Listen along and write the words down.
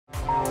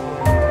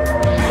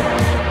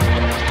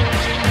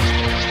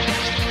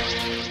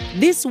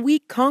This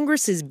week,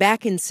 Congress is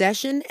back in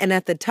session, and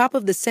at the top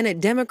of the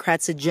Senate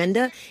Democrats'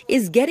 agenda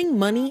is getting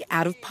money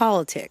out of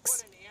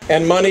politics.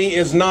 And money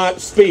is not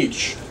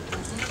speech.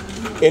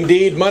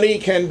 Indeed, money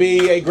can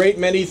be a great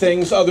many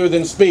things other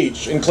than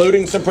speech,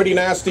 including some pretty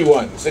nasty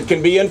ones. It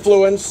can be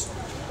influence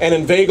and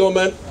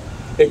inveiglement,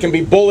 it can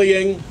be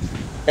bullying,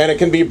 and it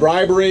can be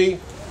bribery.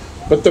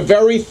 But the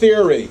very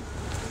theory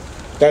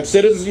that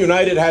Citizens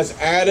United has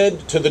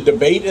added to the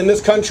debate in this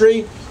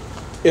country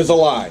is a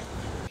lie.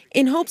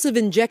 In hopes of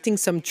injecting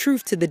some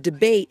truth to the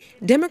debate,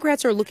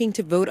 Democrats are looking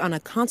to vote on a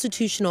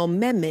constitutional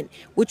amendment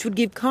which would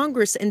give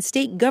Congress and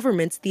state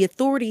governments the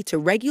authority to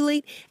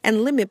regulate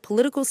and limit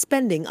political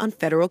spending on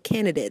federal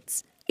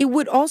candidates. It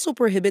would also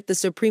prohibit the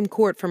Supreme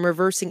Court from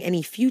reversing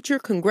any future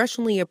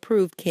congressionally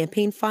approved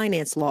campaign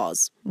finance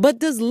laws. But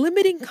does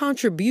limiting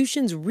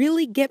contributions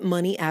really get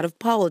money out of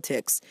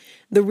politics?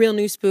 The Real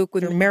News spoke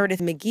with Meredith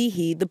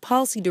McGehee, the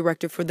policy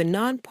director for the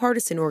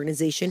nonpartisan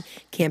organization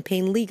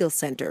Campaign Legal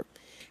Center.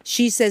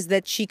 She says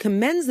that she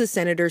commends the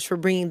senators for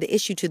bringing the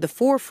issue to the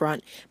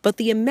forefront, but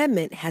the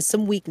amendment has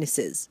some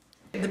weaknesses.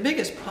 The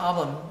biggest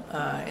problem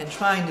in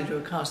trying to do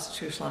a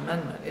constitutional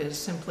amendment is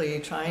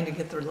simply trying to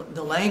get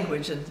the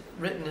language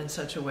written in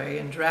such a way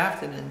and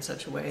drafted in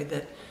such a way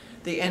that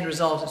the end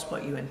result is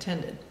what you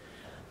intended.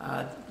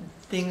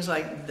 Things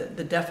like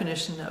the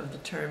definition of the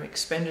term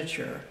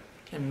expenditure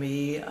can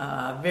be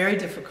very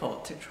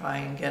difficult to try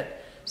and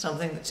get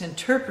something that's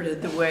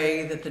interpreted the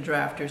way that the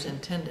drafters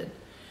intended.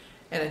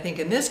 And I think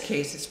in this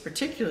case, it's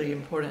particularly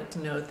important to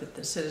note that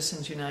the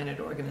Citizens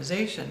United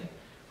organization,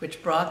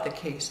 which brought the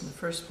case in the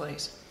first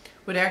place,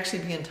 would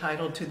actually be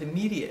entitled to the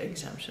media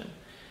exemption,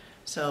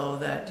 so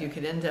that you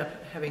could end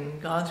up having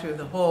gone through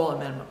the whole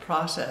amendment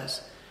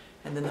process,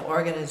 and then the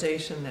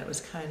organization that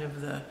was kind of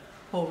the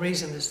whole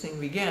reason this thing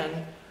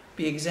began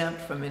be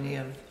exempt from any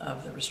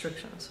of the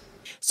restrictions.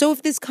 So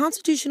if this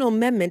constitutional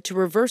amendment to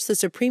reverse the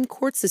Supreme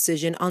Court's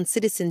decision on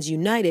Citizens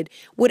United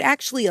would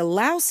actually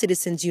allow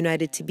Citizens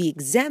United to be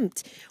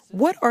exempt,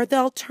 what are the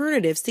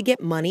alternatives to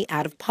get money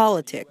out of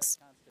politics?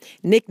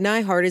 Nick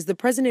Neihart is the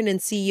president and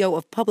CEO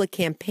of Public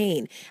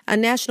Campaign, a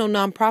national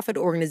nonprofit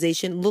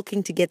organization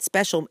looking to get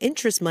special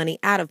interest money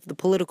out of the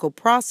political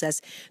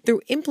process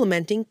through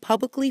implementing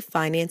publicly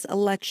financed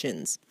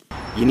elections.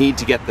 You need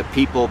to get the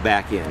people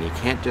back in. You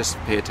can't just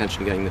pay attention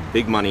to getting the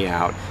big money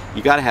out.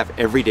 You got to have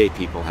everyday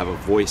people have a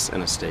voice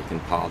and a stake in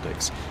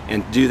politics.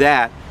 And to do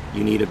that,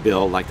 you need a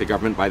bill like the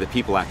Government by the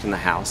People Act in the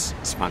House,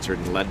 sponsored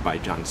and led by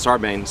John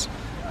Sarbanes,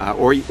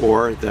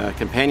 or the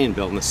companion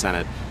bill in the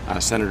Senate,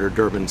 Senator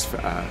Durbin's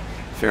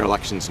Fair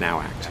Elections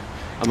Now Act.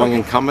 Among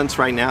incumbents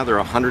right now, there are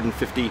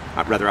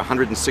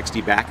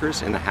 160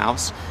 backers in the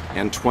House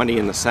and 20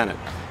 in the Senate.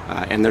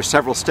 And there are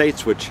several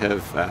states which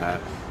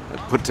have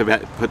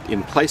put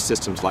in place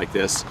systems like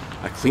this,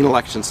 clean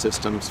election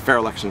systems, fair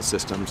election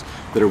systems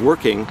that are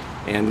working.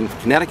 And in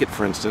Connecticut,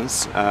 for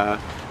instance, about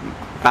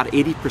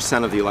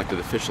 80% of the elected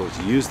officials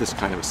use this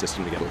kind of a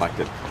system to get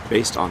elected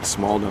based on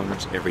small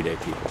donors, everyday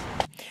people.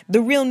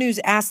 The Real News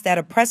asked at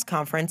a press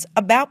conference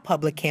about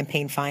public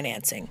campaign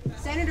financing.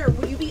 Senator,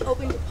 will you be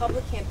open to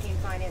public campaign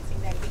financing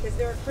then? Because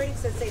there are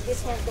critics that say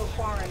this won't go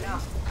far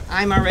enough.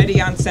 I'm already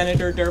on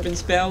Senator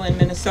Durbin's bill in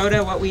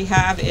Minnesota. What we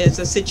have is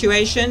a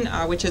situation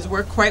which has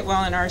worked quite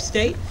well in our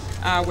state,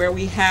 where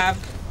we have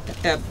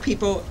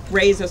people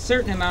raise a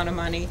certain amount of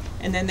money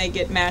and then they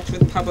get matched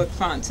with public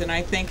funds. And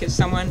I think as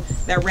someone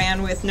that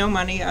ran with no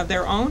money of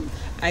their own,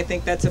 I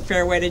think that's a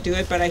fair way to do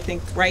it. But I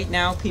think right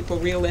now people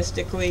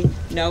realistically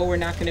know we're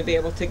not going to be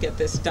able to get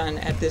this done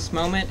at this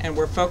moment. And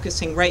we're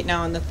focusing right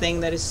now on the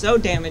thing that is so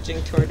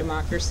damaging to our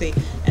democracy,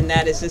 and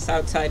that is this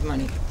outside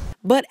money.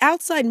 But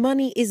outside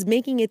money is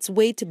making its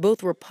way to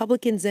both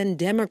Republicans and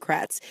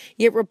Democrats,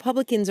 yet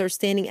Republicans are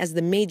standing as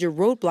the major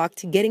roadblock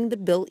to getting the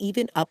bill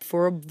even up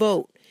for a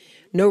vote.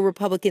 No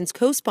Republicans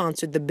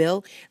co-sponsored the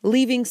bill,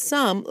 leaving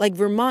some, like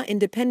Vermont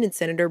Independent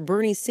Senator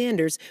Bernie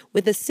Sanders,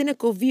 with a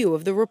cynical view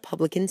of the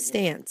Republican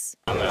stance.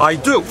 I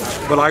do,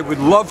 but I would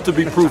love to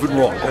be proven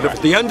wrong. And if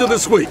at the end of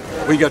this week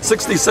we get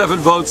 67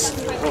 votes,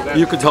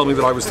 you can tell me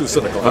that I was too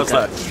cynical. How's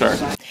that? Sure.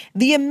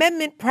 The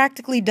amendment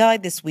practically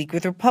died this week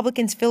with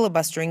Republicans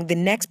filibustering the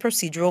next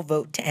procedural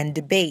vote to end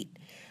debate.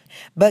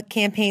 But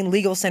Campaign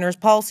Legal Center's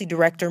policy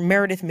director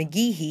Meredith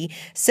McGehee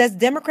says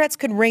Democrats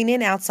could rein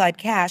in outside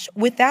cash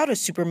without a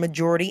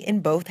supermajority in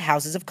both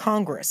houses of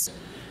Congress.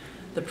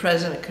 The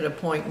president could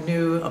appoint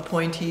new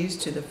appointees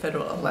to the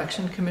Federal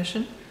Election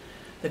Commission.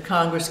 The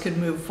Congress could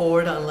move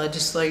forward on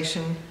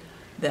legislation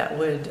that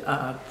would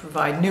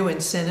provide new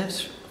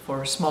incentives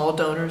for small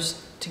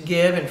donors to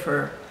give and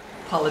for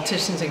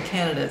politicians and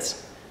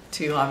candidates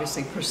to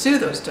obviously pursue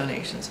those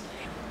donations.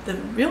 The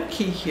real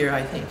key here,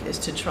 I think, is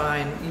to try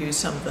and use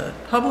some of the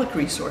public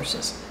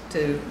resources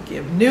to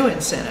give new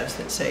incentives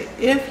that say,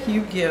 if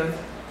you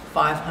give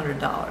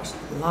 $500,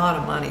 a lot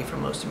of money for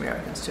most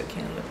Americans, to a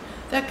candidate,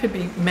 that could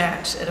be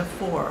matched at a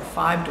 4 or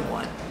 5 to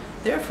 1.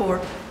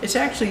 Therefore, it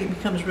actually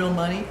becomes real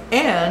money,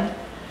 and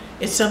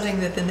it's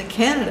something that then the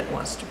candidate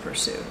wants to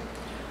pursue.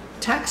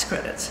 Tax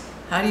credits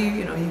How do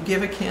you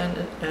give a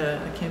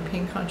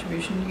campaign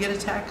contribution, you get a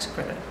tax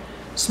credit.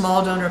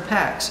 Small donor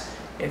PACs.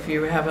 If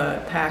you have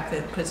a PAC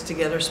that puts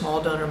together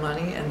small donor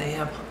money and they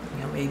have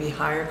maybe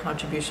higher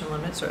contribution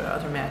limits or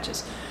other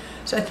matches.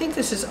 So I think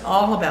this is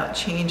all about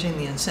changing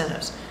the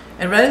incentives.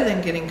 And rather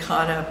than getting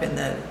caught up in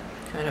the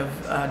kind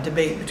of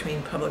debate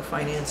between public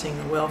financing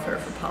and welfare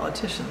for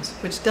politicians,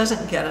 which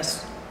doesn't get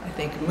us, I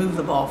think, move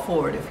the ball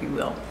forward, if you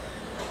will.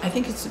 I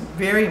think it's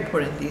very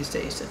important these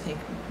days to think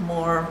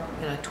more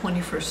in a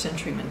 21st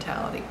century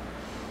mentality.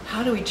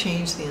 How do we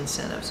change the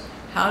incentives?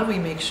 How do we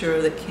make sure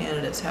that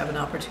candidates have an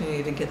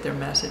opportunity to get their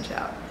message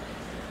out?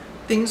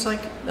 Things like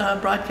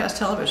broadcast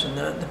television,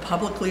 the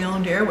publicly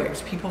owned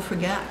airwaves. People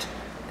forget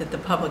that the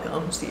public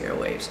owns the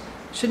airwaves.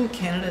 Shouldn't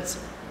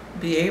candidates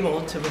be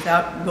able to,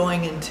 without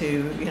going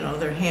into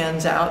their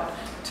hands out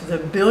to the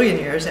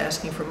billionaires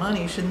asking for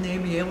money, shouldn't they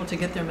be able to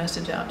get their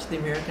message out to the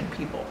American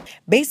people?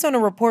 Based on a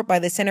report by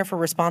the Center for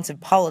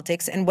Responsive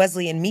Politics and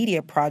Wesleyan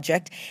Media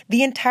Project,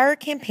 the entire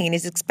campaign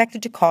is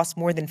expected to cost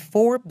more than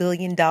 $4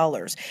 billion,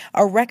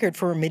 a record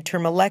for a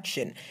midterm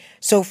election.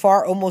 So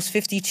far, almost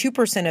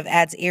 52% of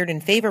ads aired in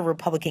favor of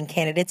Republican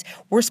candidates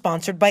were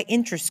sponsored by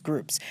interest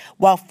groups,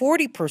 while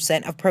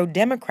 40% of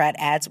pro-Democrat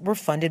ads were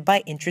funded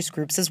by interest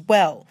groups as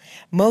well.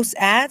 Most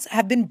ads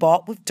have been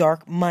bought with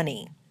dark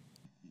money.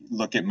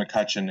 Look at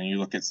McCutcheon and you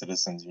look at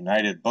Citizens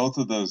United, both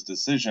of those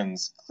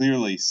decisions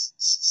clearly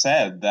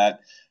said that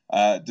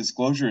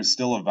disclosure is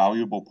still a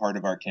valuable part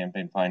of our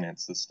campaign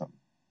finance system,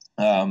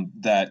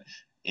 that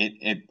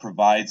it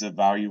provides a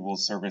valuable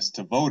service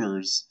to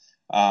voters,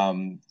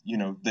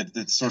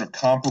 that's sort of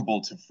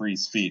comparable to free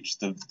speech.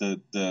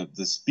 The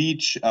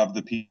speech of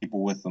the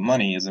people with the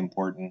money is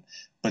important,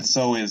 but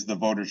so is the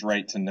voters'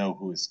 right to know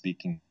who is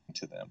speaking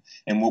to them.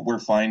 And what we're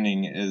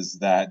finding is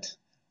that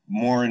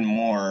more and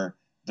more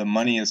the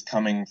money is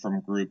coming from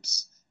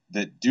groups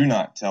that do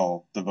not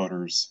tell the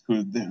voters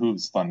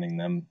who's funding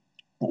them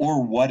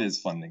or what is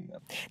funding them.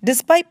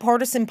 Despite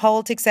partisan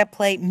politics at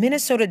play,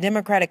 Minnesota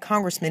Democratic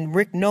Congressman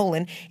Rick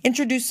Nolan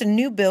introduced a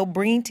new bill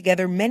bringing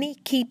together many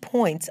key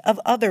points of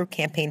other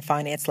campaign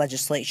finance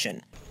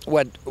legislation.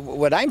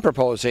 What I'm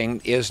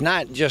proposing is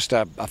not just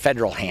a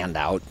federal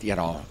handout, you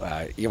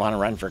want to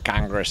run for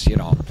Congress,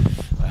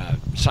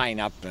 sign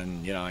up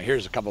and,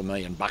 here's a couple $1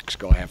 million,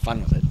 go have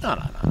fun with it. No,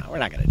 we're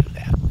not going to do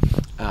that.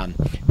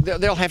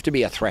 There'll have to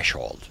be a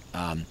threshold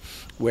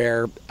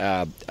where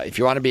if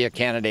you want to be a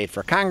candidate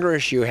for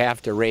Congress, you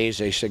have to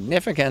raise a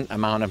significant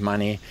amount of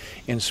money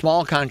in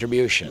small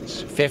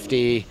contributions,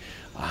 $50,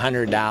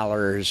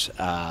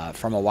 $100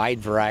 from a wide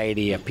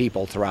variety of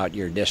people throughout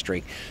your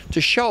district,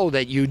 to show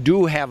that you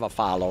do have a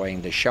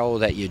following, to show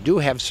that you do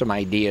have some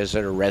ideas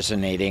that are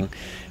resonating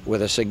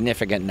with a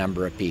significant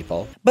number of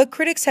people. But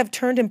critics have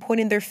turned and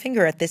pointed their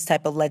finger at this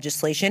type of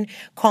legislation,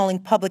 calling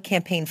public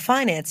campaign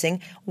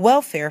financing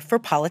welfare for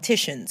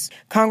politicians.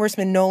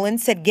 Congressman Nolan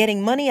said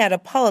getting money out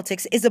of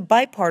politics is a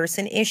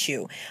bipartisan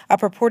issue. A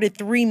purported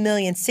 3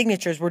 million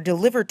signatures were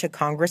delivered to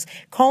Congress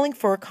calling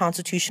for a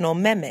constitutional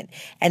amendment,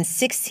 and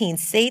 16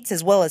 states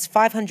as well as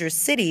 500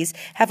 cities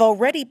have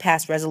already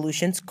passed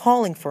resolutions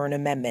calling for an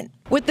amendment.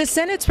 With the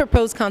Senate's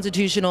proposed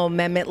constitutional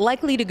amendment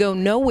likely to go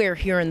nowhere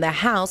here in the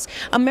House,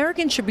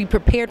 Americans should be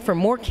prepared for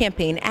more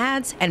campaign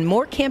ads and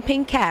more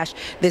campaign cash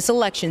this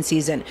election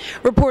season.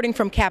 Reporting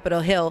from Capitol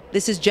Hill,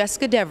 this is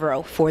Jessica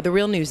Devereaux for the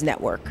Real News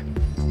Network.